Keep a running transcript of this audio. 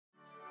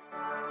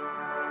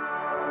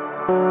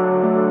When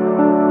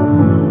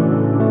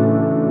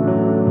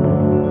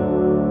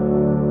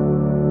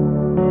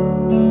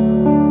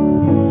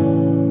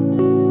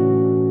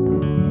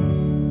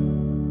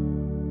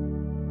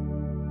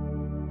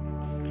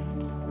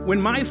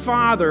my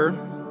father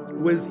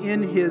was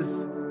in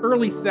his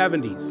early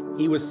 70s,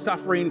 he was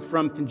suffering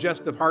from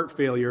congestive heart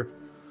failure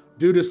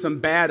due to some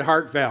bad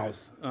heart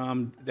valves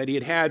that he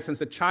had had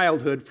since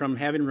childhood from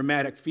having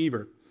rheumatic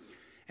fever.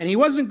 And he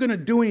wasn't going to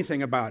do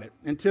anything about it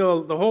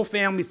until the whole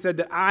family said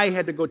that I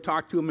had to go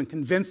talk to him and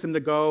convince him to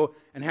go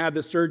and have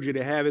the surgery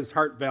to have his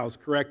heart valves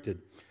corrected.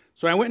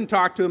 So I went and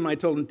talked to him, and I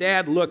told him,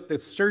 Dad, look, the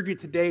surgery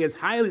today is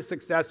highly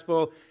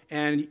successful,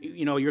 and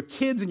your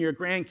kids and your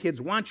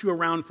grandkids want you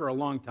around for a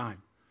long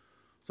time.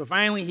 So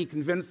finally,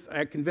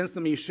 I convinced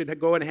him he should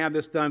go and have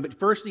this done. But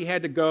first, he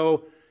had to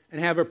go and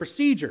have a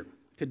procedure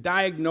to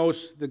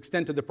diagnose the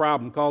extent of the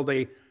problem called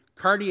a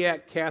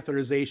cardiac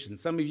catheterization.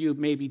 Some of you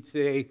maybe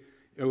today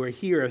or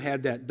here have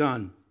had that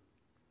done.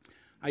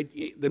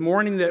 The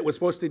morning that it was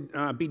supposed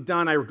to be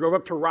done, I drove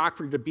up to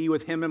Rockford to be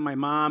with him and my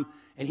mom,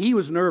 and he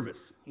was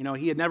nervous.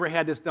 He had never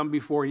had this done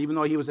before. Even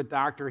though he was a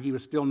doctor, he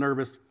was still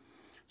nervous.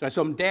 So I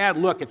told him, Dad,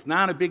 look, it's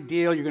not a big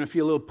deal. You're going to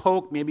feel a little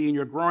poke, maybe in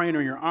your groin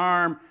or your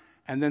arm.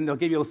 And then they'll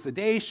give you a little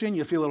sedation.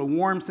 You'll feel a little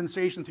warm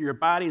sensation through your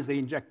body as they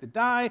inject the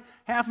dye.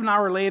 Half an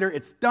hour later,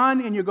 it's done,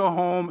 and you go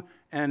home,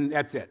 and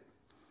that's it.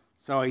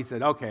 So he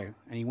said, okay.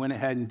 And he went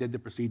ahead and did the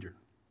procedure.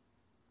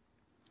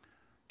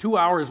 2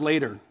 hours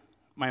later,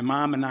 my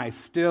mom and I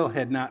still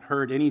had not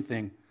heard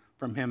anything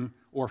from him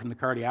or from the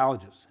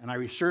cardiologist. And I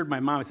assured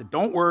my mom, I said,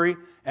 don't worry,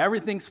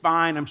 everything's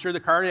fine. I'm sure the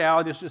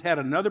cardiologist just had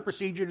another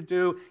procedure to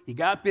do. He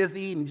got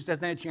busy, and he just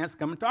hasn't had a chance to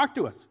come and talk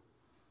to us.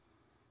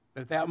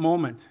 But at that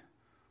moment,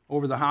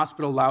 over the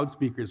hospital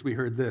loudspeakers, we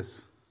heard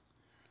this.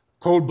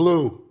 Code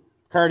blue,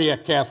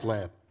 cardiac cath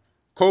lab.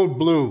 Code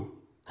blue,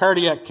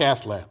 cardiac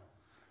cath lab.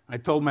 I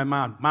told my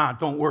mom,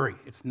 don't worry,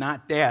 it's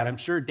not Dad. I'm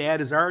sure Dad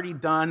is already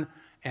done,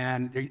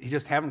 and he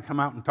just haven't come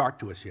out and talked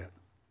to us yet.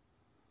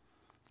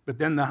 But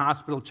then the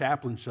hospital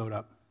chaplain showed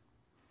up,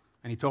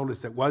 and he told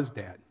us it was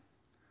Dad,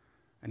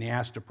 and he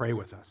asked to pray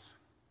with us.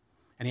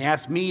 And he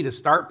asked me to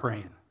start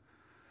praying.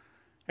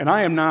 And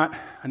I am not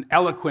an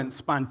eloquent,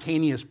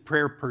 spontaneous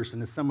prayer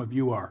person, as some of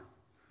you are.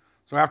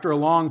 So after a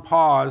long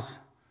pause,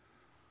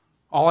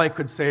 all I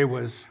could say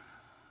was,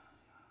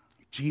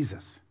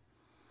 Jesus,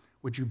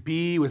 would you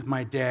be with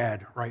my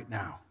dad right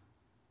now?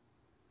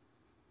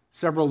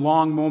 Several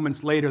long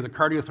moments later, the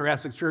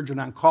cardiothoracic surgeon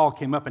on call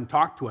came up and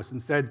talked to us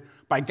and said,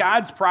 by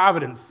God's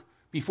providence,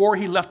 before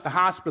he left the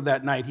hospital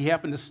that night, he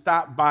happened to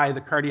stop by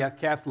the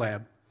cardiac cath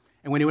lab.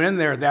 And when he went in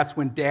there, that's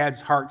when Dad's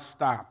heart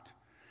stopped.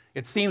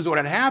 It seems what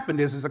had happened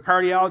is the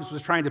cardiologist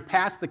was trying to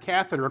pass the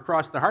catheter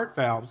across the heart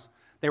valves.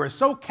 They were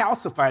so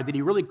calcified that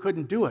he really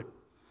couldn't do it.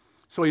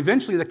 So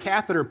eventually the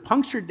catheter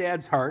punctured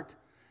Dad's heart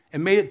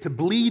and made it to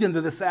bleed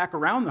into the sac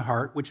around the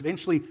heart, which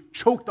eventually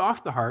choked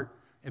off the heart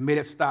and made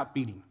it stop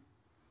beating.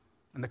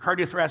 And the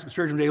cardiothoracic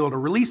surgeon was able to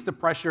release the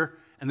pressure,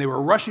 and they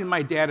were rushing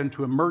my dad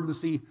into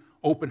emergency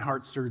open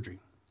heart surgery.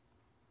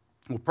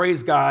 Well,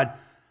 praise God,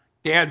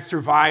 Dad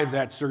survived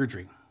that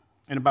surgery.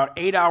 And about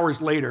 8 hours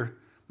later,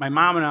 my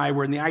mom and I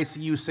were in the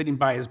ICU sitting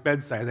by his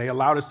bedside. They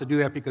allowed us to do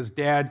that because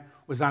Dad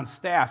was on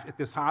staff at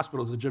this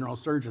hospital as a general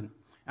surgeon,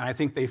 and I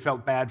think they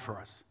felt bad for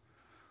us.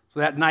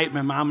 So that night,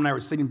 my mom and I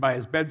were sitting by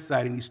his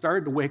bedside, and he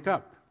started to wake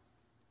up.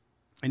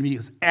 And he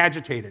was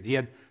agitated. He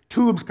had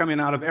tubes coming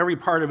out of every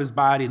part of his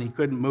body, and he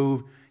couldn't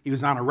move. He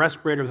was on a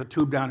respirator with a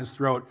tube down his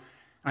throat.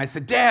 And I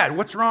said, Dad,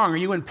 what's wrong? Are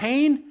you in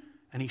pain?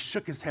 And he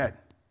shook his head.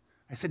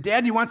 I said,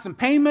 Dad, do you want some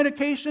pain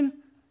medication?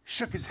 He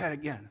shook his head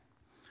again.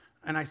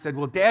 And I said,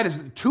 well, Dad, is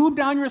the tube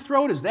down your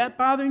throat? Is that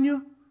bothering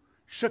you?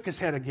 Shook his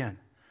head again.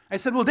 I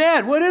said, well,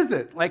 Dad, what is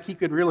it? Like he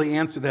could really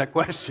answer that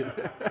question.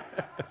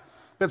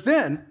 But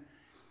then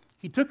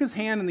he took his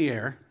hand in the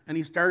air, and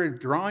he started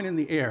drawing in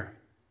the air.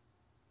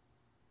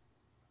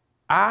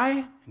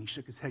 And he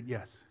shook his head,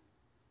 yes.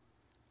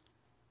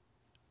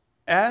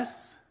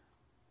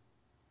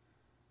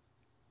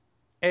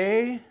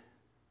 S-A-W,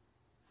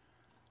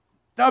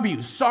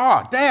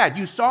 saw. Dad,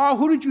 you saw?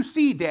 Who did you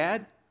see,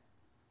 Dad?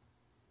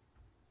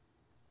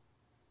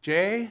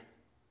 J-E-S-U-S,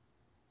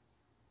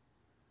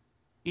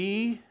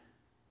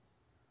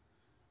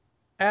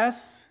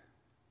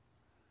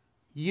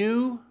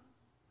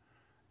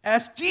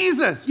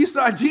 Jesus. You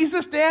saw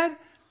Jesus, Dad?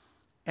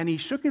 And he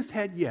shook his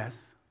head,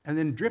 yes, and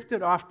then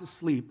drifted off to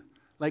sleep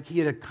like he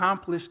had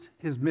accomplished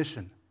his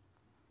mission.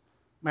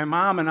 My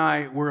mom and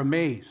I were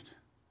amazed.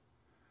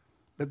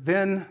 But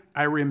then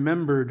I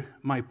remembered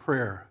my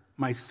prayer,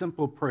 my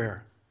simple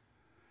prayer.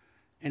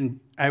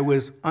 And I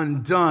was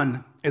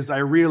undone as I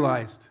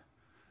realized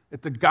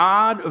that the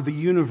God of the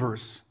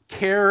universe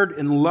cared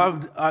and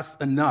loved us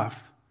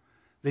enough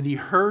that he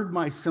heard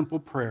my simple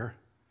prayer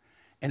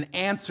and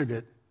answered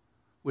it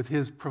with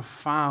his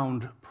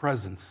profound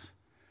presence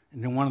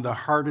in one of the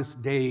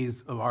hardest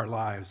days of our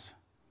lives.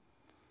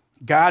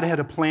 God had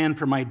a plan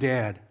for my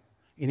dad,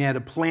 and he had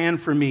a plan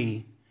for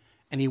me,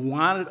 and he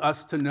wanted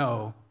us to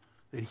know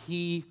that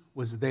he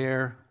was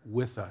there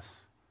with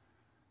us.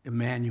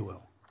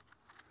 Emmanuel.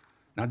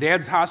 Now,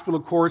 Dad's hospital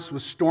course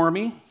was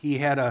stormy. He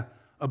had a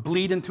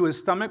bleed into his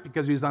stomach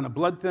because he was on a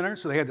blood thinner,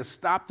 so they had to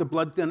stop the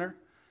blood thinner.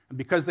 And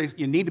because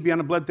you need to be on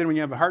a blood thinner when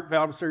you have a heart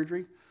valve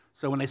surgery,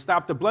 so when they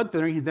stopped the blood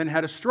thinner, he then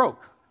had a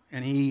stroke.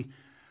 And he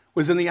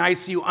was in the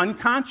ICU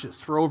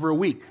unconscious for over a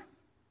week.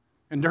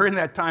 And during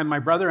that time, my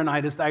brother and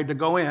I decided to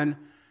go in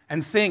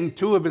and sing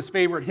two of his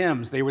favorite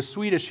hymns. They were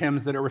Swedish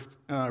hymns that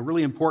are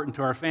really important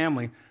to our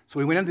family. So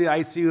we went into the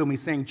ICU and we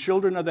sang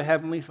Children of the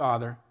Heavenly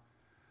Father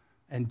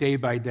and Day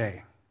by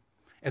Day,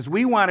 as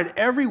we wanted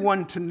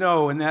everyone to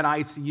know in that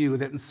ICU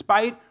that in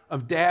spite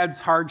of Dad's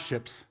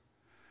hardships,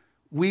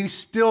 we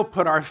still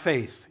put our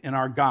faith in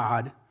our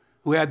God,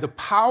 who had the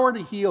power to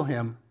heal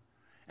him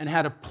and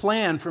had a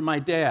plan for my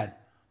dad,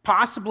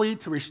 possibly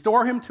to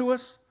restore him to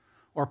us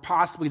or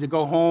possibly to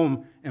go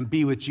home and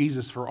be with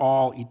Jesus for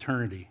all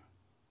eternity.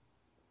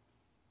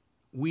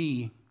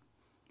 We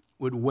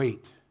would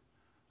wait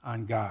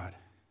on God.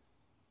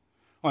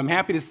 Well, I'm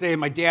happy to say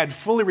my dad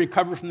fully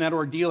recovered from that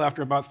ordeal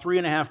after about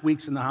 3.5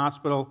 weeks in the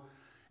hospital,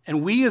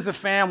 and we as a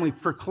family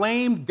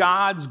proclaimed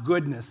God's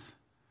goodness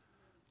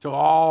to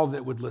all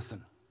that would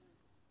listen.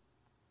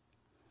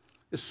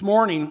 This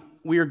morning,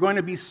 we are going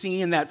to be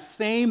seeing that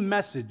same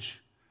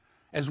message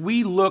as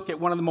we look at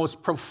one of the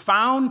most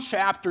profound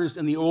chapters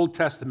in the Old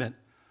Testament,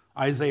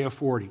 Isaiah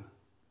 40.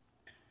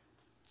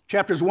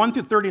 Chapters 1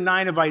 through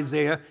 39 of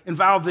Isaiah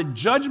involve the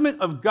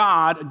judgment of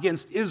God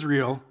against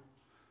Israel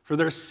for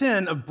their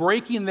sin of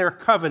breaking their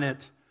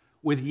covenant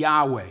with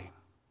Yahweh.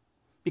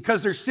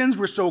 Because their sins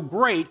were so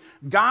great,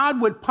 God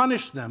would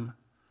punish them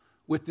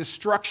with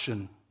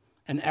destruction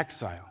and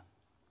exile.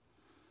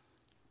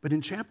 But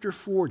in chapter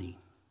 40,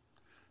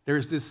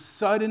 there's this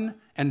sudden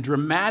and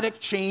dramatic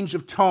change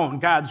of tone.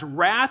 God's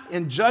wrath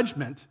and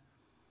judgment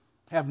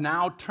have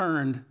now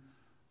turned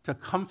to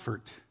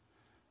comfort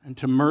and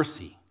to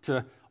mercy,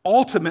 to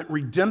ultimate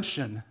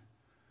redemption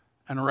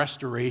and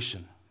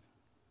restoration.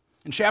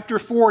 In chapter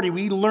 40,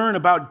 we learn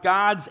about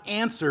God's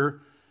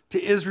answer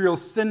to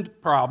Israel's sin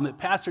problem that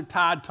Pastor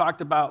Todd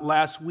talked about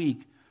last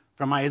week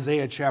from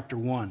Isaiah chapter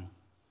 1.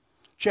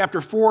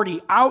 Chapter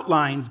 40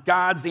 outlines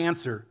God's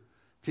answer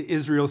to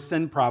Israel's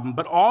sin problem,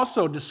 but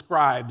also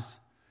describes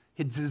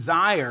his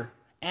desire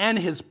and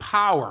his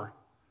power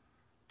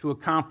to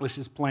accomplish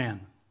his plan.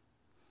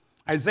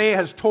 Isaiah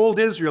has told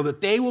Israel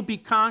that they will be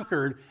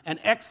conquered and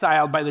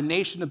exiled by the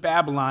nation of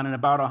Babylon in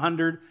about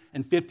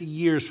 150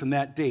 years from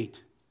that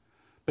date,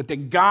 but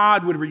that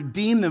God would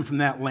redeem them from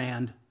that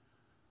land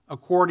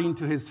according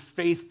to his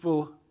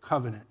faithful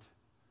covenant,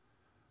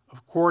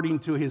 according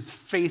to his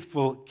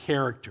faithful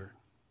character.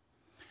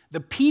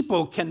 The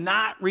people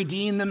cannot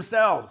redeem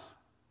themselves,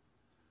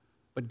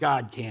 but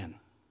God can.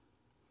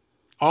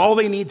 All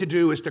they need to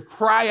do is to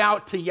cry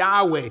out to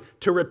Yahweh,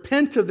 to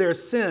repent of their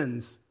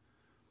sins,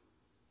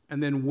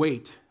 and then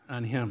wait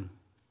on him.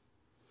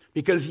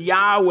 Because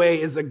Yahweh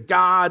is a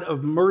God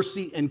of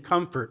mercy and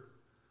comfort,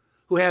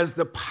 who has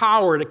the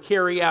power to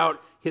carry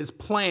out his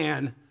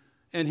plan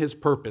and his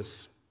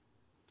purpose.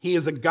 He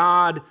is a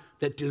God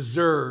that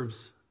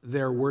deserves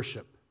their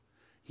worship.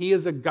 He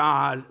is a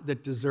God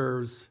that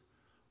deserves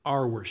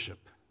our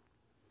worship.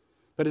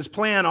 But his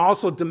plan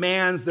also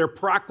demands their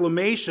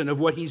proclamation of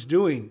what he's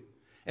doing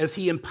as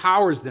he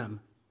empowers them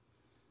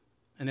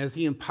and as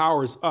he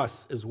empowers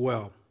us as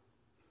well.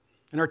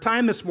 In our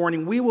time this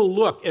morning, we will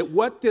look at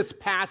what this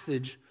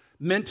passage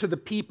meant to the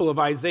people of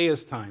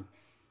Isaiah's time.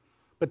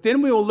 But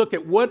then we will look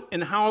at what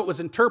and how it was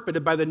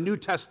interpreted by the New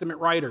Testament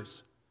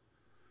writers.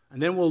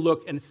 And then we'll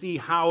look and see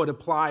how it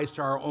applies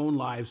to our own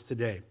lives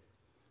today.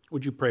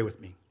 Would you pray with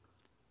me?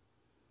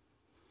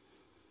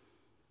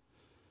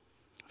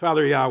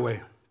 Father Yahweh,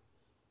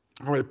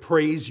 I want to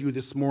praise you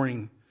this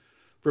morning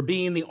for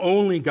being the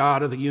only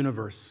God of the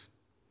universe,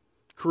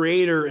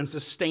 creator and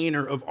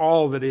sustainer of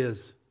all that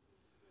is.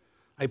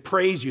 I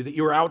praise you that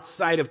you are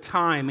outside of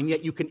time, and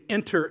yet you can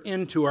enter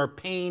into our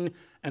pain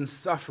and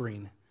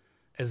suffering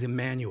as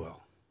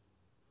Emmanuel.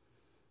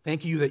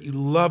 Thank you that you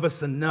love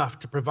us enough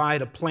to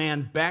provide a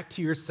plan back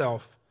to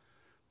yourself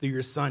through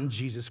your Son,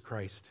 Jesus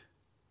Christ.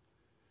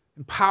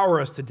 Empower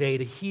us today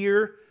to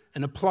hear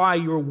and apply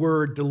your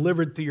word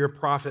delivered through your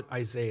prophet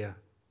Isaiah.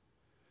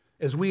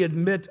 As we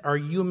admit our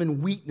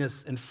human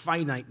weakness and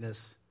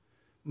finiteness,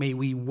 may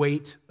we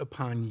wait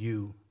upon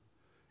you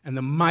and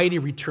the mighty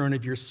return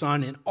of your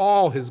Son in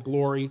all his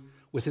glory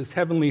with his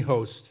heavenly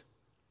host.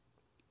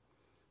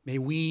 May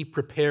we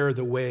prepare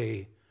the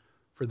way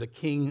for the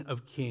King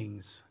of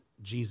Kings,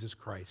 Jesus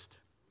Christ.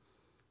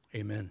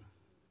 Amen.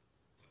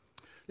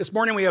 This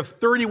morning we have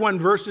 31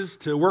 verses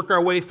to work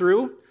our way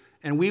through,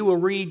 and we will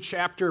read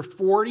chapter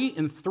 40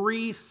 in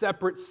 3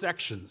 separate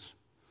sections.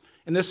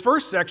 In this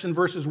first section,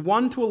 verses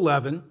 1 to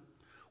 11,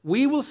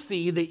 we will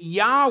see that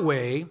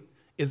Yahweh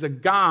is a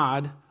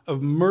God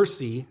of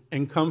mercy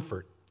and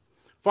comfort.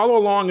 Follow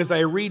along as I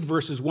read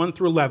verses 1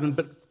 through 11,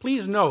 but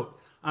please note,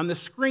 on the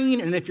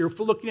screen, and if you're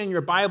looking in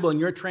your Bible in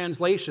your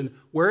translation,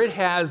 where it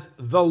has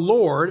the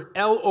Lord,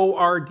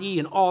 L-O-R-D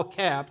in all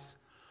caps,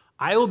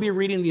 I will be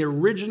reading the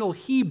original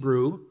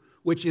Hebrew,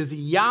 which is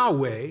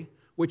Yahweh,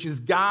 which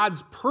is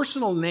God's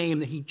personal name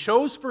that he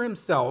chose for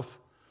himself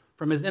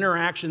from his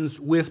interactions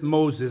with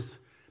Moses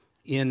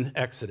in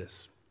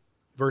Exodus.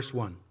 Verse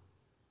 1.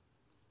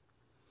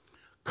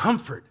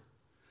 Comfort,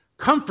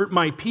 comfort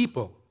my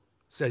people,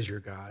 says your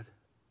God.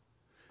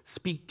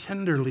 Speak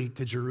tenderly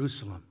to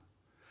Jerusalem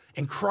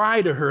and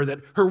cry to her that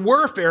her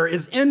warfare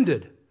is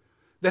ended,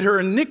 that her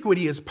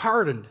iniquity is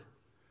pardoned,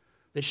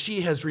 that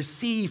she has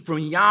received from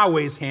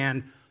Yahweh's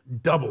hand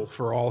double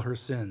for all her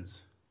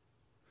sins.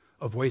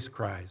 A voice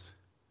cries,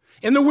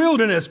 in the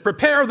wilderness,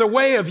 prepare the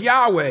way of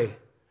Yahweh.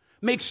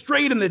 Make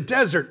straight in the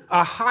desert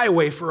a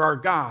highway for our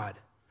God.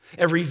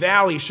 Every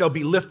valley shall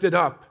be lifted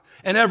up,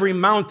 and every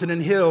mountain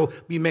and hill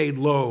be made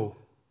low.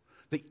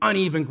 The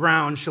uneven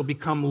ground shall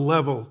become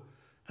level,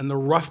 and the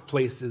rough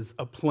places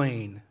a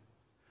plain.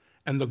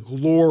 And the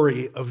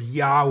glory of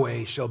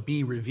Yahweh shall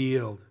be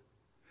revealed.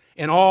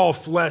 And all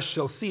flesh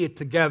shall see it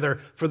together,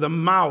 for the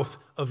mouth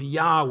of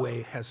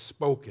Yahweh has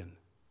spoken.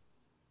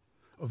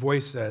 A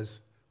voice says,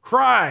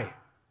 cry.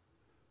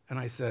 And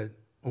I said,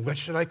 well, what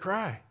should I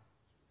cry?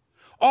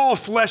 All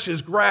flesh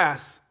is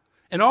grass,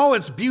 and all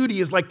its beauty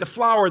is like the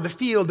flower of the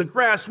field. The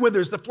grass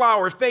withers, the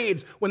flower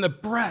fades when the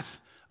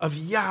breath of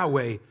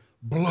Yahweh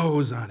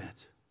blows on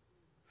it.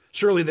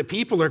 Surely the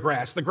people are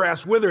grass. The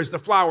grass withers, the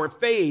flower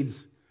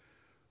fades,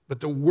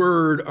 but the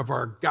word of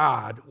our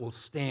God will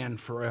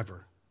stand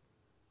forever.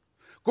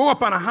 Go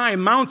up on a high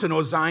mountain,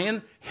 O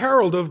Zion,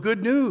 herald of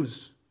good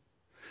news.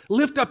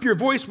 Lift up your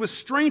voice with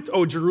strength,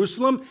 O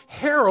Jerusalem,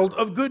 herald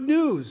of good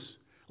news.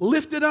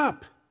 Lift it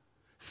up.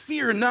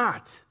 Fear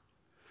not.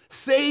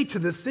 Say to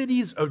the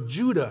cities of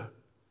Judah,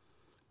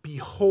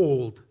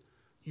 behold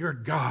your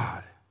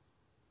God.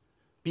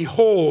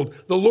 Behold,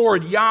 the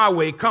Lord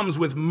Yahweh comes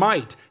with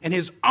might, and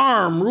his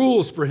arm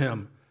rules for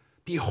him.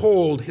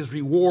 Behold, his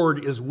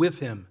reward is with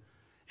him,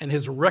 and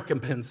his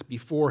recompense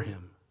before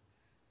him.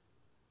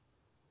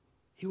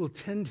 He will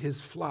tend his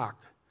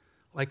flock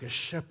like a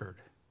shepherd.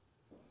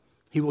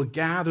 He will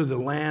gather the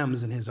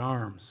lambs in his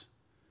arms.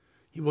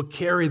 He will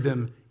carry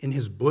them in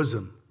his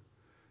bosom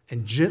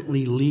and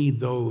gently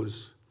lead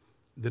those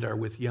that are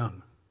with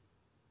young.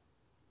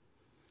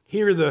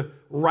 Here, the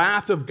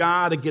wrath of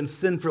God against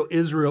sinful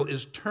Israel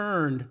is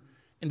turned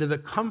into the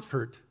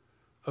comfort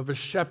of a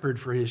shepherd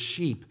for his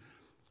sheep,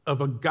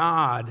 of a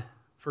God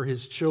for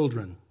his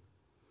children.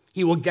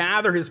 He will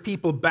gather his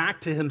people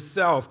back to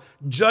himself.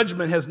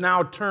 Judgment has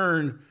now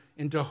turned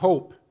into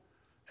hope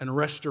and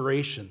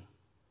restoration.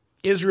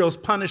 Israel's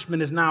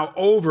punishment is now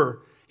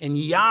over, and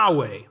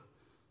Yahweh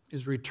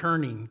is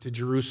returning to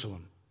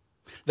Jerusalem.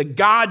 The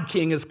God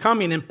King is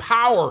coming in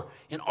power,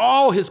 and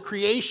all his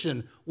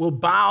creation will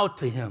bow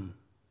to him.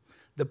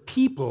 The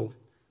people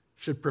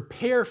should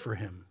prepare for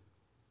him.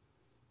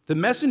 The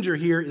messenger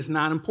here is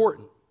not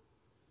important,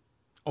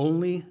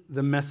 only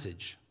the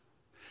message.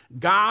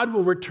 God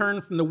will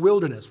return from the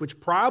wilderness, which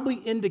probably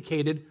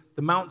indicated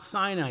the Mount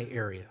Sinai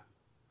area,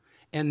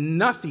 and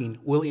nothing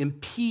will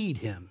impede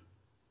him.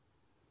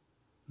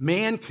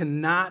 Man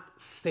cannot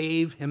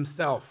save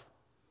himself.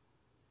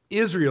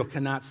 Israel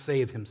cannot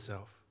save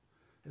himself,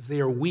 as they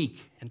are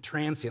weak and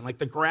transient, like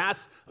the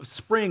grass of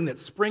spring that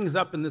springs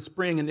up in the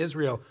spring in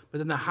Israel, but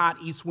then the hot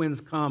east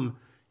winds come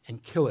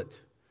and kill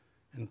it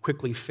and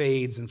quickly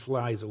fades and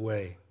flies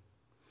away.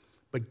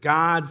 But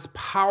God's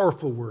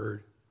powerful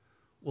word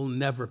will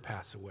never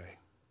pass away,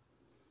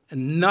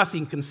 and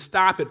nothing can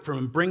stop it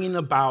from bringing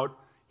about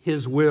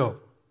his will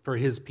for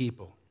his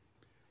people.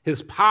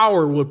 His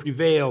power will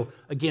prevail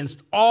against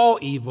all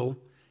evil,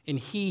 and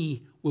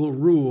he will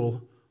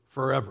rule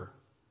forever.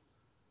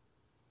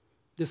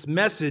 This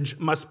message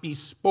must be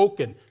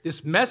spoken.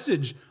 This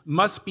message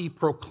must be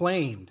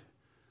proclaimed.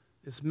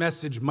 This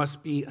message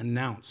must be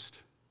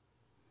announced.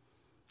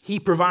 He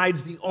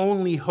provides the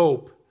only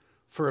hope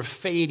for a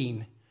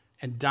fading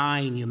and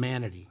dying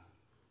humanity.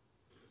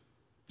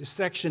 This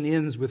section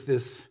ends with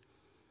this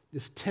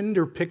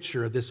tender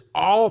picture of this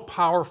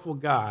all-powerful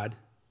God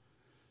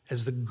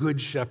as the good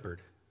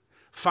shepherd,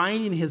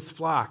 finding his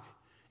flock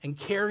and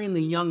carrying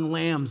the young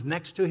lambs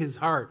next to his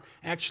heart,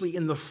 actually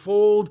in the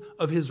fold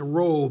of his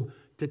robe,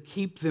 to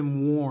keep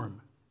them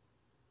warm.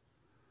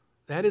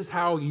 That is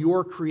how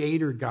your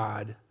Creator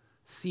God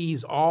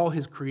sees all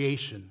his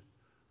creation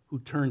who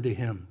turn to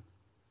him.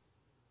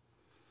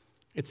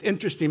 It's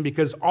interesting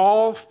because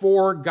all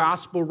four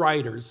gospel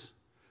writers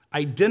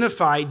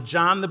identified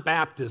John the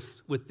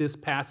Baptist with this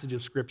passage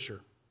of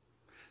Scripture.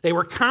 They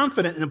were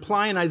confident in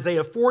applying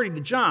Isaiah 40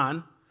 to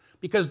John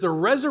because the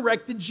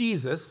resurrected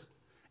Jesus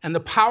and the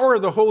power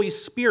of the Holy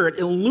Spirit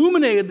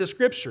illuminated the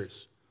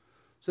Scriptures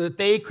so that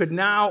they could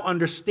now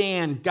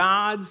understand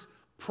God's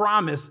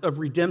promise of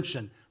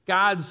redemption,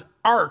 God's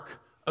ark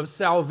of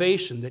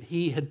salvation that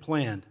he had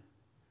planned.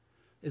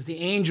 As the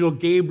angel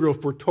Gabriel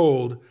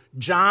foretold,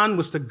 John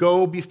was to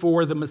go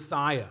before the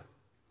Messiah,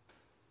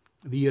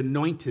 the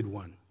anointed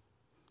one,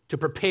 to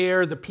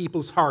prepare the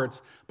people's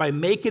hearts by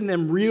making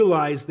them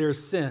realize their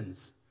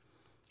sins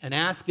and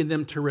asking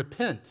them to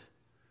repent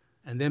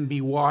and then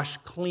be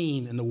washed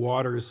clean in the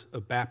waters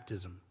of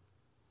baptism.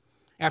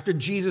 After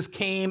Jesus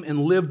came and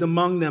lived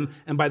among them,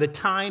 and by the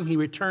time he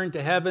returned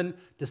to heaven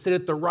to sit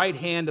at the right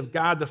hand of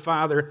God the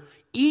Father,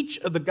 each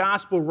of the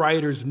gospel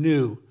writers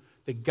knew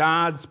that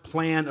God's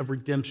plan of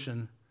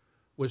redemption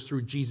was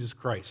through Jesus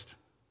Christ,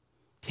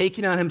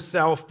 taking on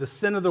himself the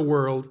sin of the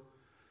world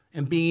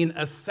and being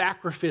a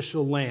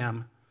sacrificial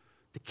lamb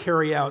to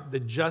carry out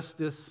the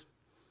justice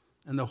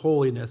and the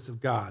holiness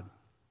of God.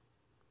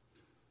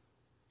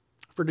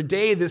 For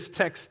today, this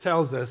text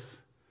tells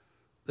us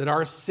that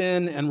our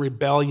sin and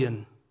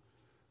rebellion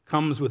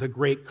comes with a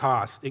great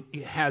cost.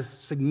 It has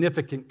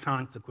significant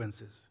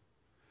consequences.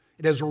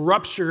 It has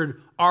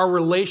ruptured our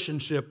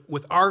relationship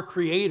with our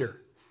Creator,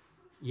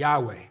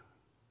 Yahweh.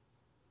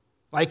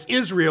 Like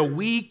Israel,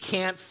 we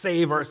can't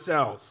save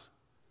ourselves.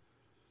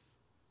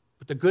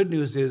 But the good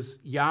news is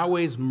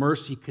Yahweh's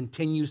mercy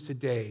continues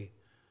today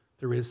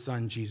through his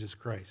Son, Jesus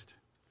Christ.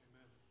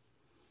 Amen.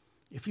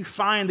 If you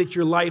find that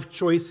your life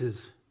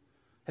choices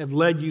have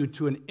led you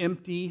to an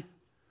empty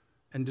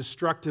and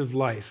destructive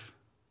life,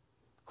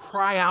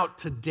 cry out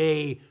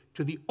today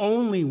to the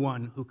only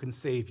one who can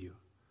save you,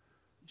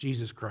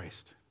 Jesus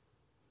Christ.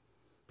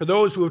 For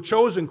those who have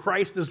chosen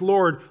Christ as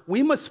Lord,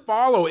 we must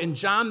follow in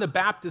John the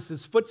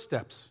Baptist's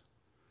footsteps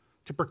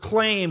to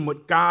proclaim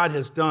what God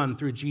has done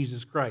through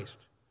Jesus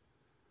Christ.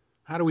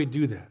 How do we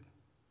do that?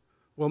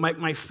 Well,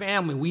 my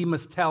family, we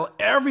must tell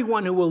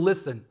everyone who will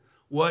listen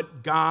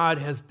what God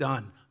has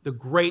done, the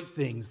great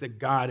things that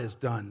God has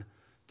done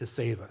to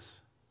save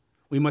us.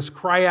 We must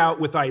cry out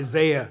with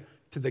Isaiah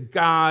to the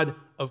God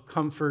of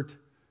comfort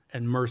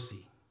and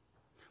mercy.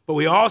 But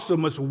we also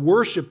must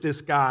worship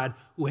this God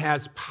who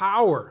has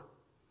power,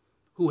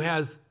 who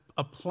has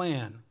a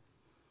plan,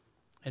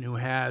 and who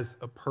has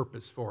a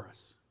purpose for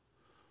us.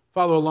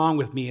 Follow along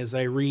with me as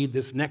I read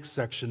this next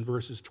section,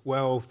 verses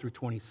 12 through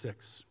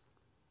 26.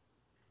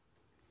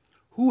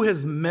 Who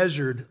has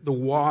measured the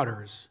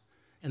waters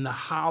in the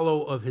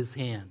hollow of his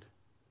hand,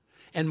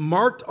 and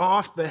marked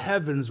off the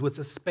heavens with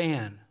a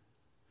span,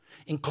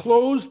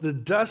 enclosed the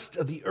dust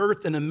of the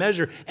earth in a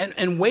measure,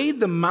 and weighed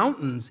the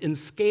mountains in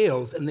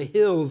scales and the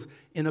hills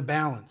in a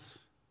balance?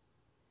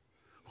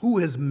 Who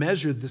has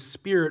measured the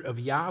Spirit of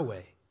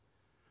Yahweh?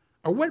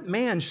 Or what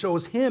man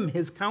shows him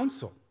his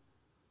counsel?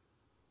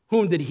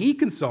 Whom did he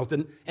consult,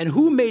 and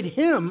who made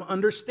him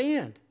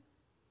understand?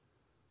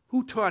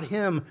 Who taught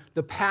him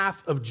the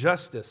path of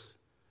justice,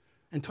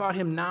 and taught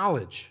him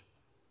knowledge,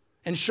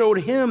 and showed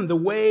him the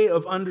way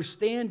of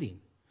understanding?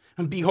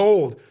 And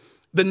behold,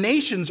 the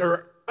nations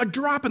are a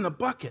drop in the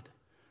bucket,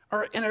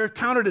 and are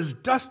counted as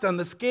dust on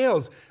the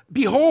scales.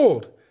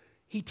 Behold,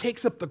 he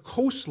takes up the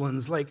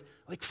coastlands like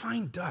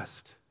fine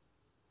dust.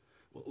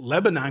 Well,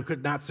 Lebanon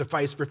could not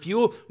suffice for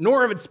fuel,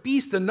 nor have its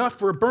beasts enough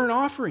for a burnt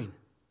offering.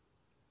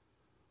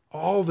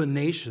 All the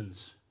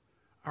nations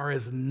are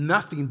as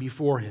nothing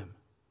before him.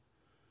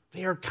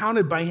 They are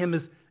counted by him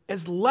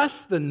as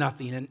less than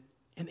nothing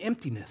and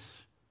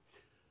emptiness.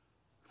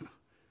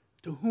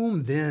 To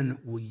whom then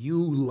will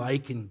you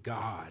liken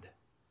God?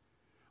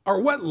 Or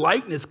what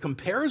likeness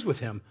compares with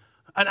him?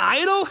 An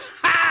idol?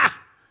 Ha!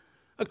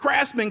 A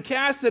craftsman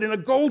casts it, and a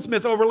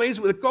goldsmith overlays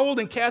it with gold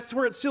and casts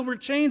for it silver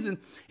chains.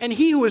 And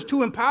he who is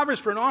too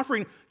impoverished for an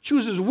offering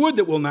chooses wood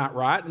that will not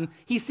rot, and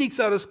he seeks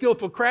out a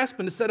skillful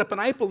craftsman to set up an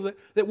idol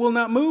that will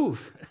not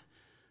move.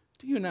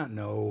 Do you not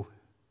know?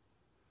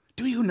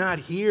 Do you not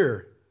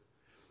hear?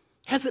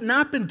 Has it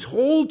not been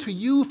told to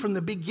you from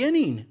the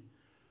beginning?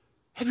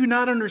 Have you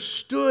not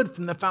understood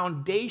from the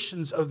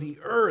foundations of the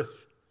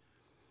earth?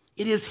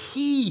 It is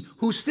he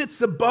who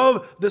sits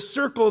above the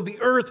circle of the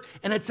earth,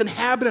 and its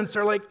inhabitants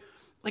are like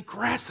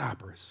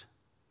grasshoppers,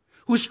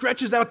 who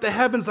stretches out the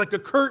heavens like a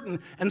curtain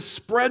and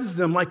spreads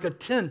them like a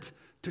tent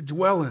to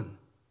dwell in,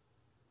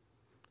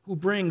 who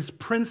brings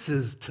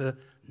princes to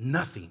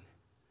nothing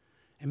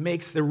and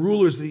makes the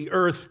rulers of the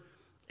earth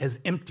as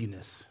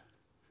emptiness.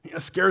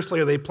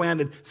 Scarcely are they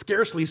planted,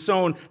 scarcely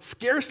sown,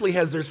 scarcely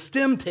has their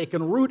stem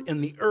taken root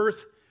in the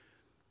earth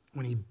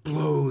when he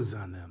blows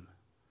on them,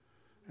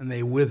 and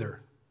they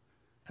wither,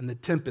 and the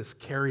tempest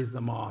carries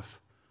them off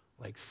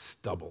like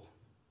stubble.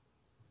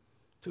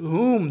 To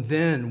whom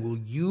then will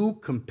you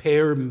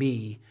compare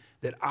me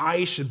that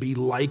I should be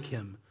like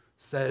him,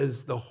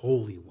 says the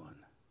Holy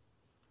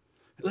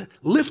One.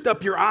 Lift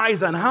up your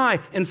eyes on high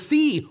and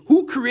see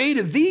who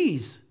created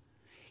these.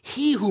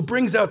 He who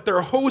brings out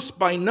their hosts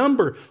by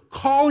number,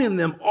 calling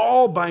them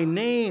all by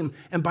name,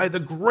 and by the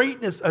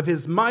greatness of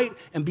his might,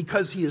 and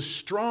because he is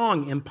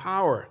strong in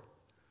power.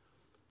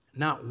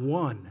 Not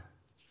one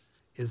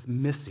is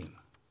missing.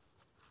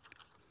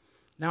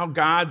 Now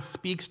God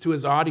speaks to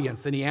his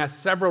audience, and he asks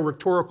several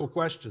rhetorical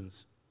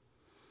questions.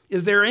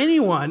 Is there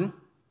anyone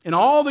in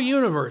all the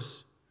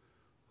universe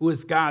who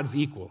is God's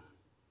equal?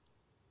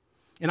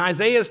 In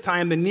Isaiah's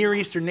time, the Near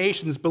Eastern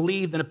nations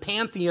believed in a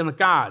pantheon of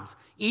gods,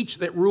 each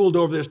that ruled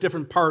over this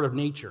different part of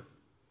nature.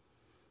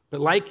 But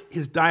like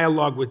his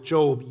dialogue with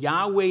Job,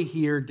 Yahweh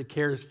here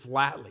declares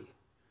flatly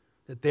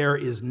that there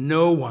is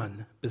no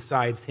one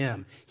besides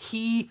him.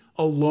 He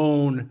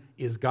alone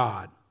is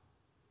God.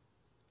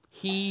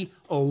 He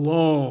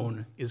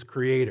alone is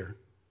creator.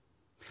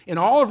 In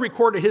all of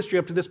recorded history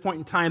up to this point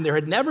in time, there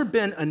had never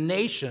been a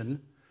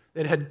nation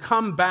that had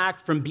come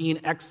back from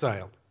being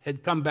exiled,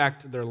 had come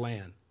back to their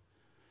land.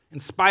 In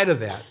spite of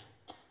that,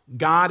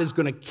 God is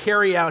going to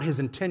carry out his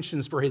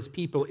intentions for his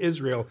people,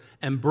 Israel,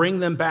 and bring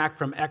them back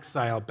from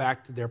exile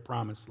back to their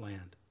promised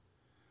land.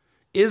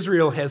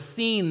 Israel has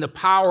seen the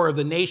power of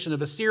the nation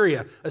of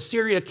Assyria.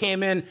 Assyria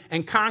came in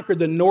and conquered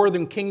the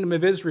northern kingdom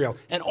of Israel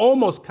and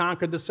almost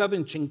conquered the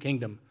southern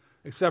kingdom,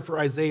 except for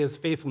Isaiah's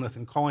faithfulness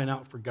in calling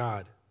out for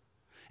God.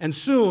 And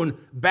soon,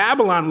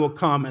 Babylon will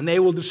come and they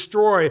will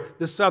destroy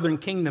the southern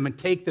kingdom and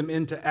take them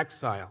into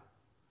exile.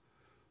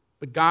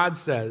 But God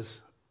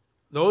says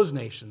those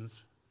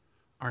nations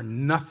are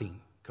nothing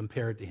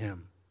compared to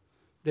him.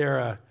 They're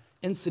an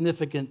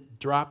insignificant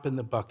drop in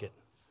the bucket,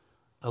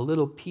 a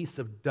little piece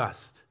of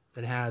dust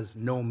that has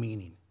no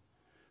meaning.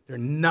 They're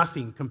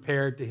nothing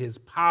compared to his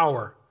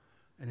power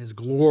and his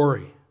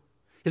glory.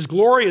 His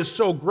glory is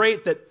so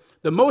great that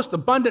the most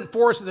abundant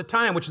forest at the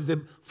time, which is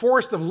the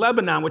forest of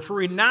Lebanon, which were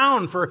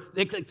renowned for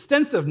its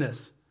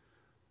extensiveness,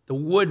 the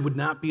wood would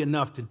not be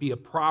enough to be a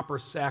proper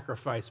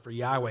sacrifice for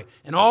Yahweh.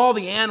 And all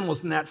the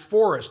animals in that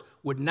forest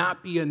would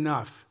not be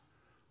enough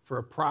for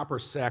a proper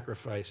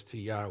sacrifice to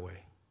Yahweh.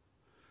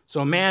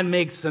 So a man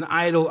makes an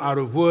idol out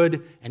of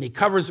wood, and he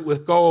covers it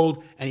with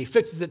gold, and he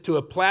fixes it to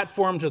a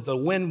platform so that the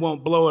wind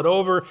won't blow it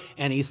over,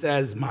 and he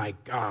says, "My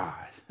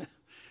God."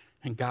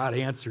 And God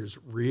answers,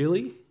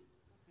 "Really?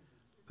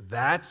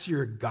 That's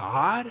your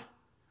God?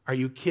 Are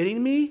you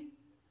kidding me?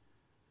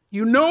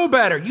 You know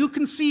better. You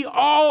can see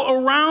all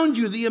around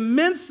you the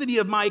immensity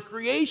of my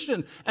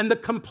creation and the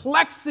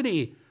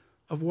complexity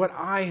of what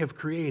I have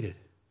created.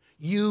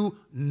 You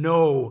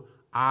know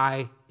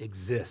I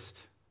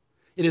exist.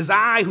 It is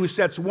I who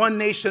sets one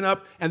nation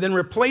up and then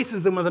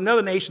replaces them with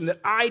another nation that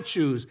I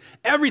choose.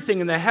 Everything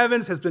in the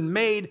heavens has been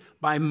made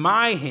by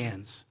my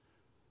hands,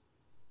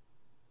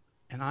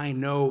 and I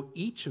know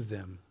each of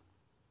them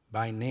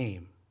by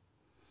name.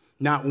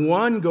 Not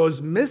one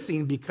goes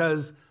missing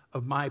because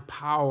of my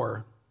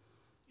power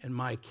and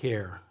my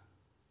care."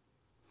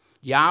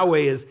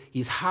 Yahweh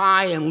he's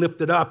high and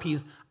lifted up.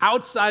 He's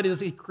outside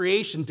his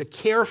creation to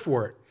care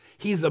for it.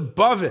 He's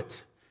above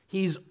it.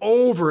 He's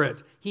over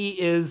it. He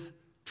is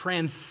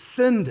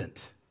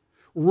transcendent,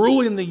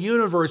 ruling the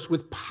universe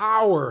with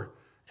power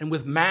and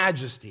with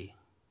majesty.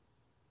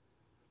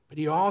 But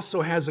he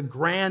also has a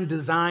grand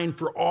design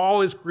for all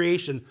his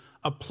creation,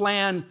 a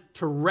plan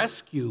to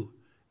rescue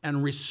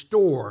and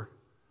restore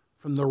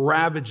from the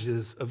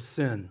ravages of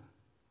sin.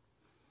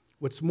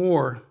 What's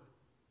more,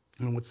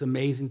 and what's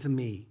amazing to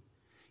me,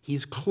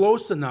 he's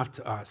close enough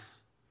to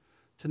us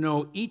to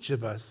know each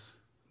of us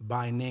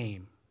by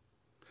name,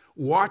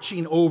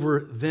 watching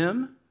over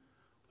them,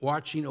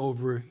 watching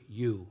over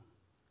you,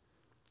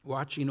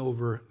 watching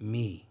over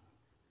me.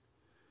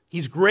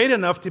 He's great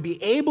enough to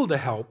be able to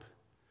help,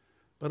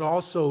 but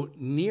also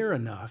near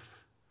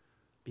enough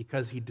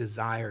because he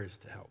desires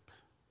to help.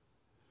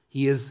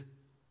 He is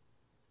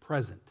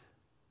present.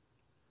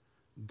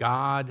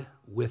 God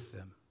with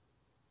them.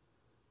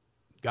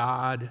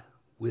 God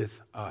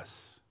with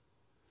us.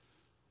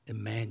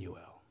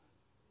 Emmanuel.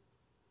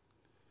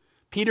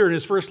 Peter, in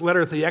his first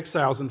letter to the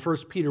exiles in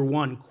 1 Peter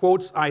 1,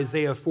 quotes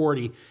Isaiah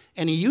 40,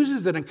 and he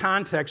uses it in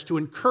context to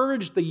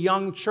encourage the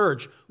young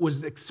church who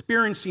was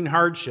experiencing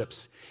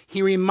hardships.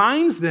 He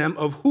reminds them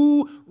of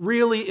who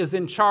really is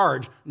in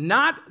charge,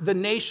 not the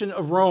nation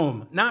of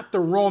Rome, not the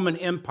Roman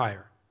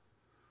Empire.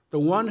 The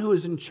one who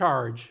is in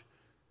charge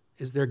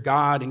is their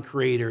God and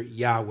Creator,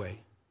 Yahweh,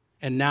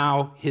 and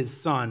now his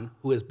Son,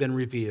 who has been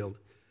revealed,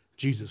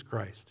 Jesus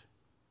Christ.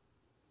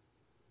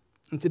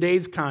 In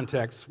today's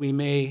context, we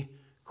may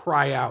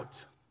cry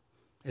out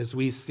as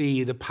we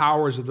see the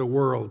powers of the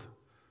world,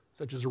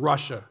 such as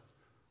Russia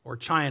or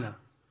China,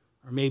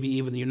 or maybe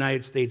even the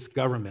United States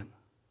government.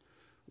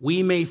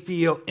 We may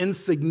feel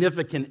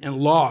insignificant and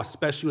lost,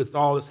 especially with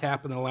all this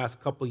happened in the last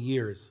couple of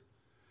years.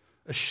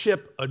 A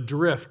ship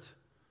adrift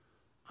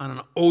on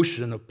an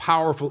ocean of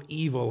powerful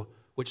evil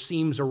which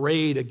seems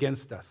arrayed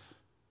against us.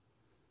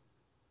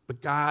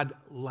 But God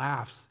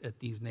laughs at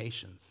these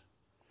nations,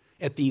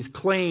 at these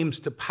claims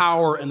to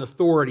power and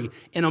authority.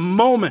 In a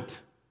moment,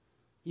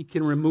 he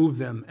can remove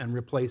them and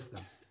replace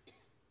them.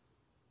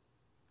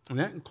 And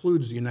that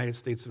includes the United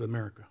States of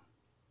America.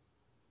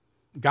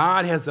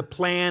 God has a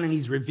plan, and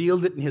he's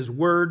revealed it in his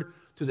word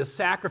through the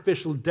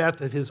sacrificial death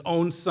of his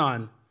own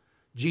Son,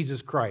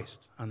 Jesus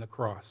Christ, on the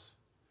cross.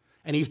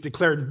 And he's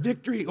declared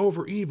victory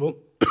over evil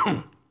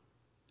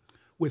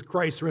with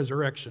Christ's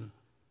resurrection.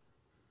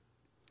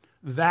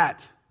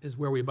 That is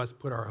where we must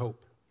put our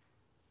hope.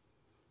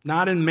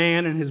 Not in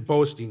man and his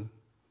boasting,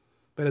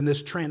 but in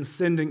this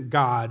transcendent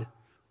God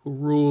who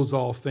rules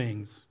all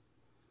things,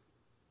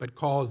 but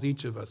calls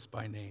each of us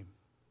by name.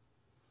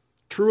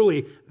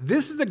 Truly,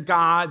 this is a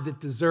God that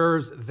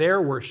deserves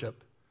their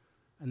worship,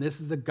 and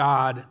this is a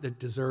God that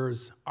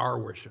deserves our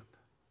worship.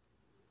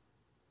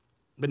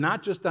 But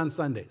not just on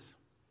Sundays.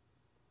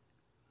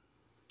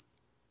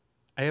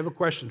 I have a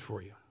question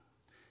for you.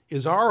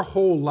 Is our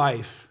whole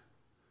life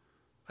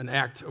an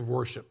act of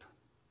worship?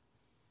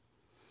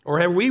 Or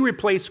have we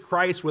replaced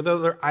Christ with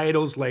other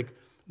idols like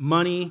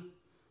money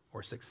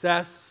or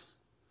success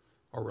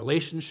or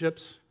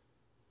relationships?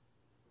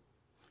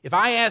 If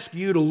I ask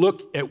you to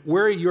look at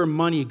where your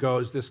money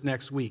goes this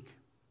next week,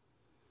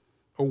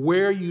 or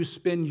where you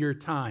spend your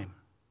time,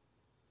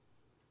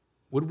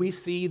 would we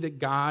see that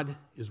God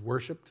is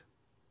worshiped?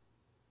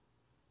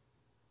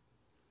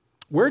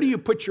 Where do you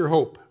put your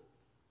hope?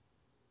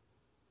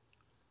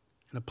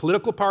 In a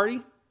political party?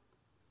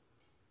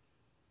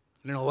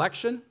 In an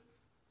election?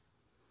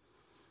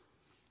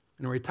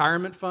 In a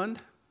retirement fund?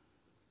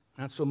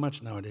 Not so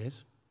much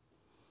nowadays.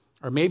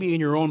 Or maybe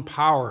in your own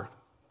power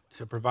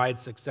to provide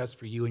success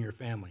for you and your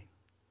family.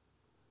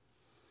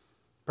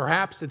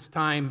 Perhaps it's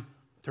time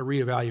to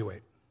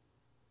reevaluate.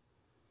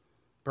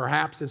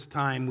 Perhaps it's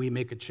time we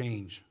make a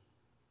change.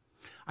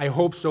 I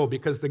hope so,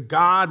 because the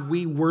God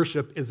we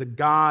worship is a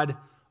God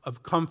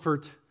of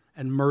comfort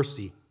and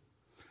mercy,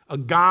 a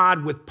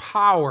God with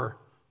power,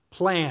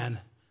 plan,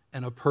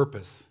 and a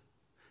purpose.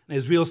 And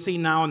as we'll see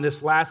now in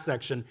this last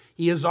section,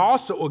 he is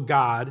also a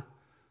God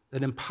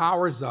that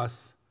empowers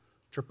us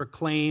to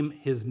proclaim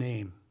his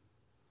name.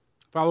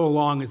 Follow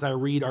along as I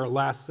read our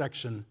last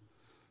section,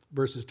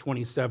 verses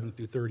 27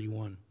 through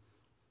 31.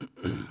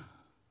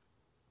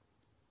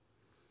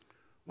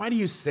 Why do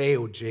you say,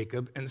 O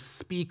Jacob, and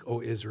speak,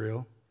 O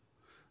Israel?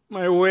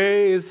 My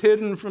way is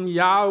hidden from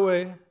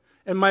Yahweh,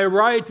 and my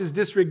right is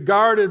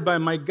disregarded by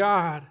my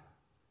God.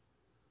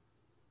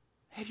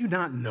 Have you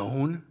not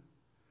known?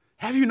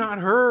 Have you not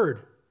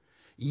heard?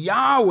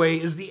 Yahweh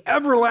is the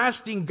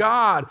everlasting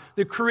God,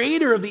 the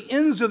creator of the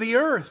ends of the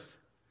earth.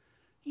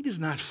 He does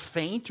not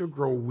faint or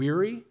grow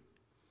weary.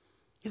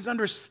 His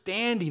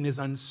understanding is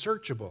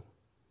unsearchable.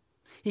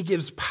 He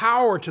gives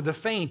power to the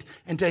faint,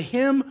 and to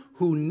him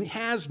who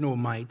has no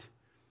might,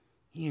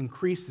 he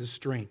increases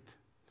strength.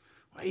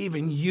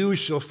 Even you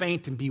shall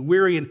faint and be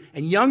weary,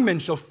 and young men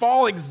shall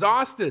fall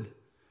exhausted.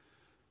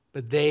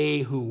 But they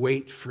who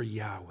wait for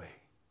Yahweh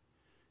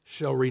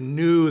shall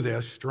renew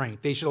their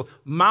strength. They shall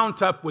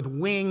mount up with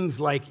wings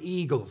like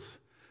eagles.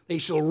 They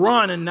shall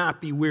run and not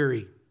be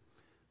weary.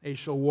 They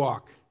shall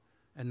walk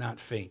and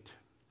not faint.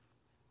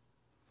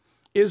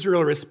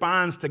 Israel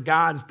responds to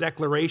God's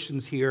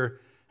declarations here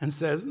and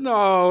says,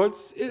 no,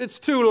 it's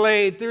too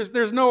late.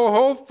 There's no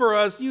hope for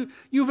us.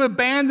 You've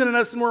abandoned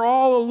us, and we're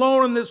all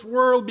alone in this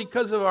world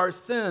because of our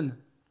sin.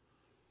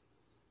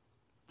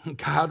 And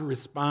God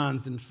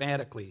responds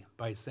emphatically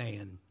by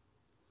saying,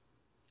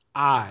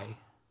 I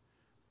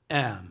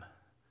am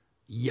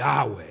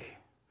Yahweh,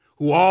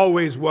 who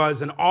always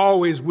was and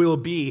always will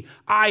be.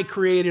 I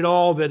created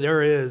all that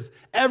there is.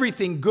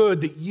 Everything good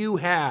that you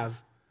have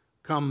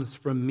comes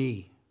from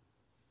me.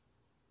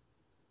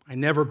 I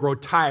never grow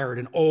tired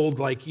and old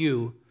like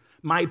you.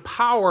 My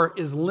power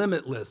is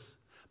limitless.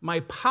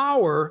 My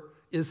power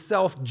is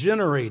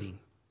self-generating.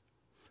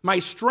 My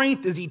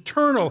strength is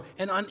eternal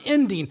and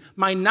unending.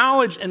 My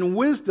knowledge and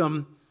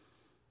wisdom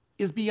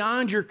is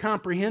beyond your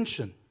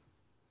comprehension.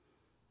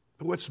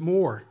 But what's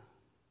more,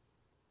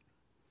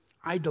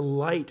 I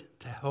delight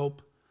to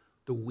help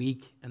the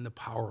weak and the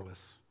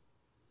powerless.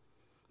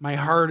 My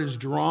heart is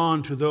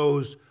drawn to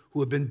those who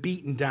have been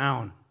beaten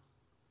down,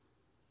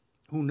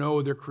 who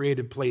know their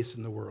created place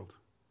in the world.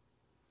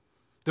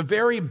 The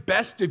very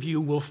best of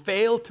you will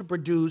fail to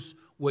produce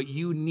what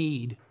you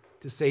need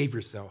to save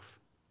yourself.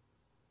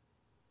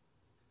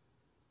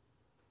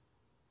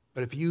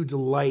 But if you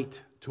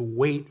delight to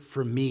wait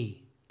for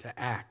me to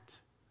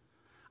act,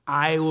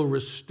 I will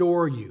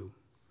restore you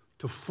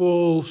to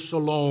full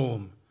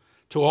shalom,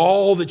 to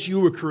all that you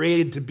were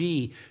created to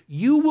be.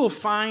 You will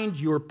find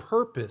your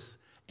purpose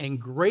and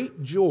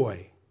great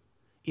joy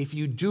if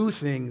you do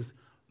things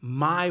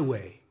my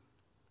way,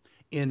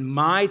 in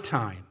my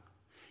time,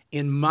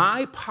 in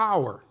my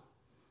power,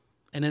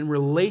 and in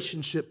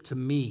relationship to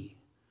me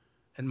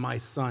and my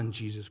Son,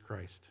 Jesus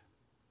Christ.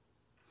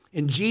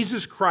 In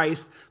Jesus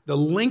Christ, the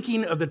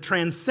linking of the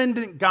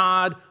transcendent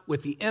God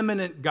with the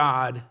immanent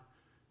God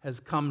has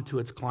come to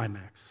its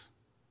climax.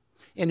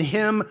 In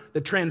him,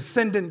 the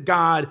transcendent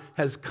God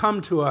has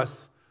come to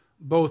us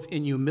both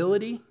in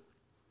humility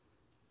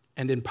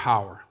and in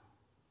power.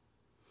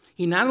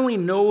 He not only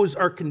knows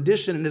our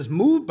condition and is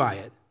moved by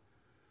it,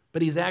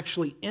 but he's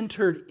actually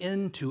entered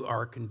into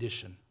our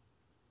condition.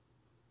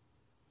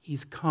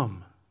 He's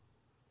come.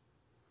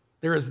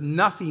 There is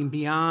nothing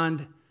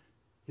beyond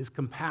his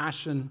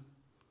compassion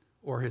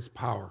or his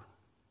power.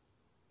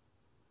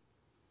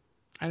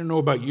 I don't know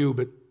about you,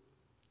 but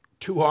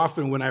too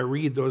often when I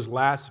read those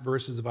last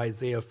verses of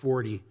Isaiah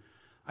 40,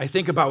 I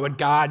think about what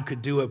God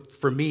could do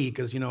for me,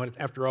 because,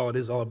 after all, it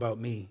is all about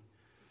me.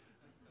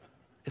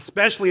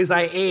 Especially as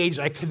I age,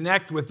 I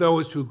connect with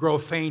those who grow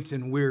faint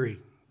and weary,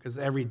 because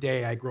every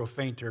day I grow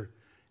fainter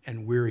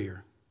and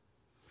wearier.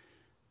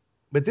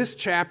 But this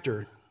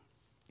chapter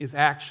is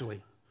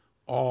actually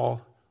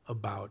all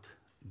about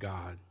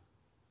God.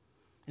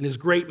 In his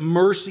great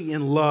mercy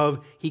and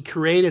love, he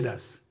created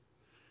us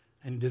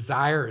and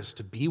desires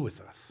to be with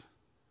us.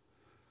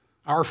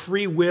 Our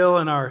free will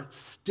and our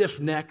stiff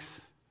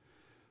necks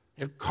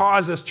have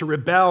caused us to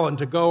rebel and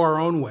to go our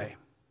own way.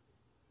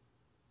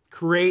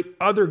 create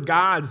other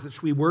gods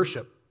that we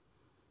worship,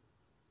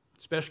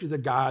 especially the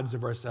gods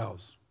of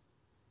ourselves.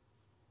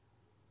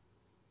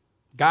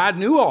 God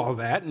knew all of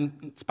that, and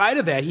in spite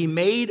of that, he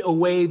made a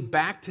way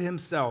back to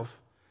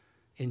himself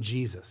in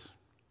Jesus.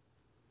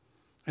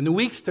 In the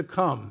weeks to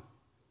come,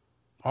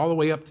 all the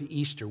way up to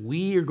Easter,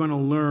 we are going to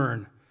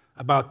learn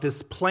about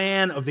this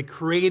plan of the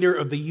creator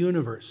of the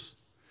universe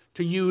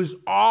to use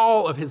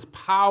all of his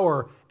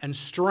power and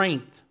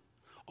strength,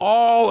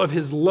 all of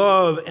his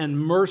love and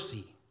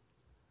mercy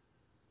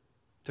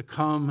to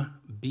come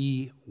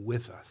be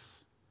with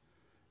us.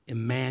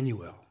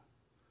 Emmanuel,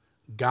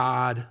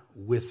 God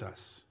with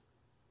us.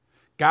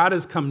 God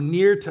has come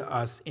near to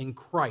us in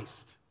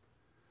Christ,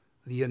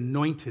 the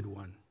Anointed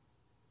One.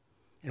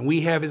 And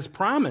we have his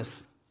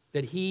promise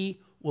that he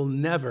will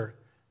never,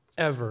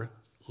 ever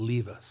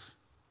leave us.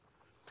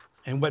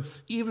 And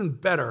what's even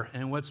better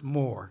and what's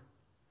more,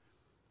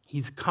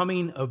 he's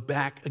coming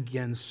back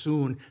again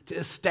soon to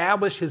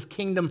establish his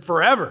kingdom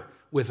forever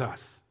with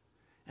us.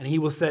 And he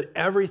will set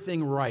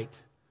everything right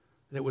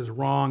that was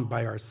wrong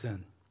by our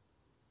sin.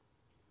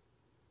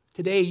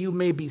 Today, you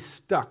may be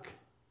stuck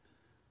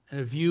in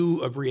a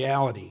view of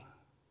reality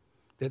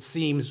that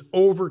seems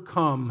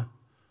overcome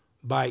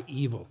by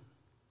evil,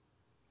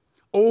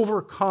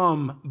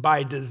 overcome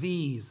by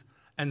disease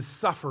and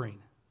suffering,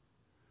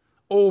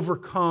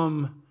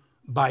 overcome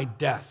by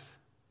death,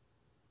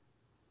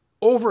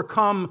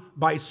 overcome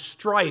by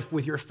strife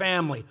with your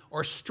family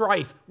or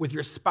strife with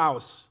your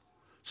spouse,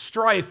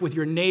 strife with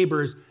your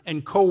neighbors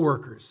and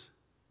coworkers.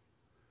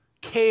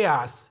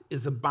 Chaos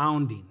is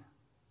abounding.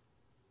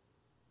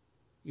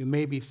 You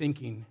may be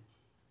thinking,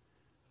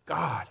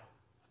 God,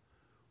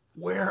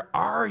 where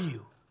are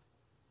you?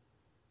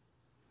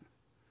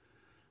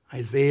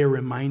 Isaiah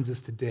reminds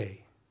us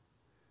today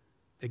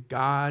that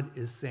God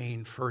is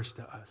saying first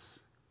to us,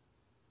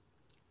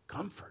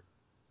 comfort.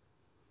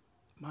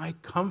 My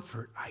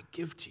comfort I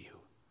give to you.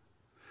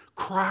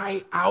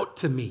 Cry out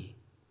to me.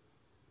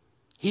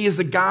 He is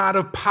the God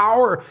of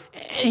power,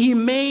 and he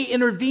may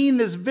intervene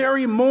this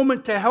very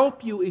moment to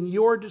help you in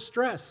your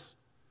distress.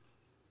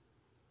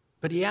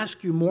 But he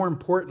asks you, more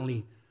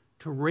importantly,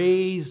 to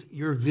raise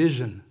your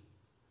vision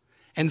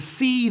and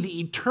see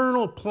the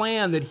eternal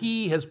plan that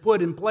he has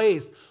put in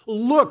place.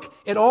 Look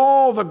at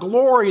all the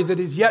glory that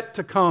is yet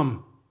to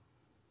come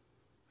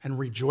and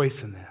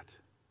rejoice in that.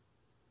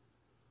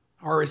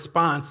 Our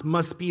response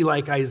must be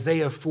like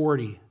Isaiah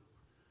 40,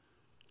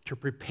 to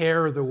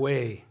prepare the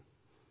way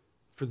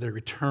for the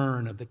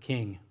return of the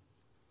King.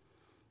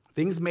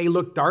 Things may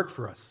look dark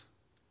for us,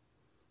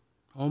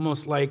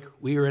 almost like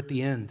we are at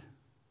the end.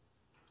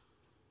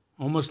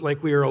 Almost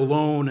like we are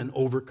alone and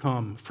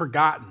overcome,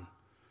 forgotten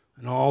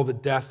in all the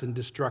death and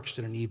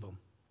destruction and evil.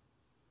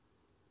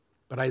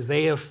 But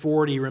Isaiah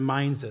 40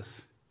 reminds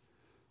us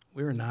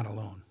we are not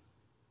alone.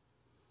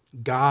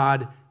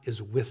 God is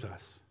with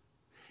us,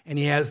 and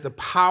he has the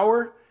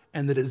power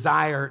and the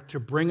desire to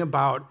bring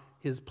about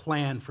his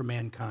plan for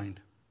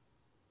mankind.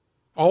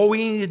 All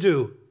we need to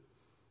do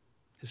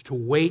is to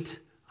wait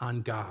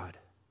on God,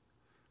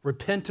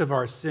 repent of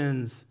our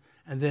sins,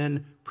 and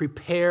then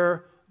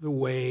prepare the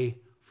way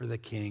for the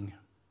King.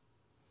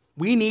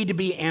 We need to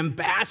be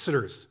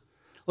ambassadors,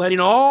 letting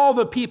all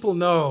the people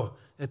know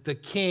that the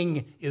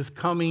King is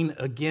coming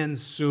again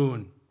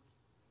soon.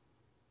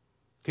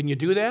 Can you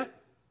do that?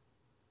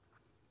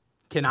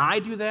 Can I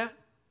do that?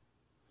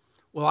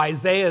 Well,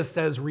 Isaiah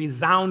says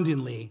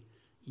resoundingly,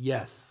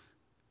 yes,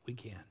 we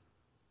can.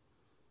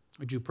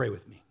 Would you pray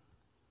with me?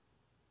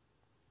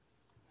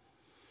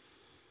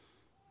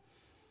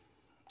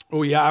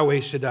 O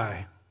Yahweh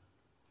Shaddai,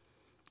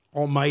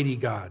 Almighty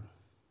God,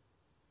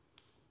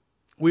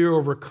 we are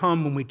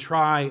overcome when we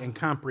try and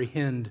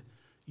comprehend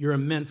your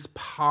immense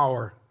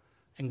power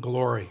and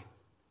glory.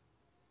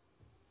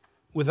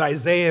 With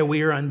Isaiah,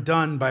 we are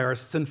undone by our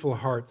sinful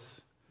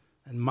hearts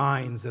and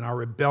minds and our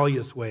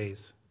rebellious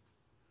ways.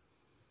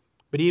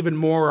 But even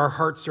more, our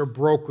hearts are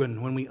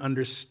broken when we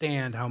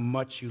understand how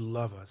much you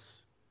love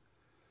us,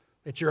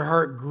 that your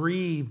heart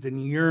grieved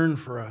and yearned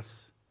for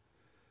us.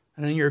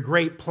 And in your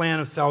great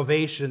plan of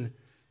salvation,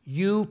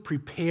 you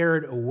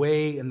prepared a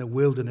way in the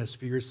wilderness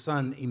for your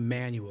Son,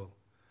 Emmanuel,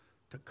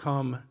 to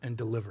come and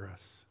deliver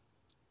us.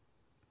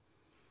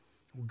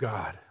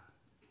 God,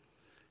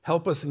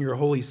 help us in your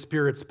Holy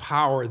Spirit's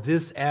power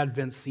this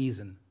Advent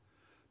season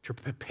to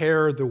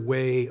prepare the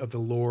way of the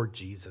Lord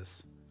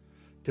Jesus,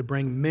 to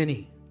bring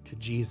many to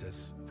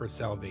Jesus for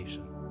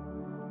salvation.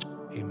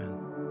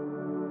 Amen.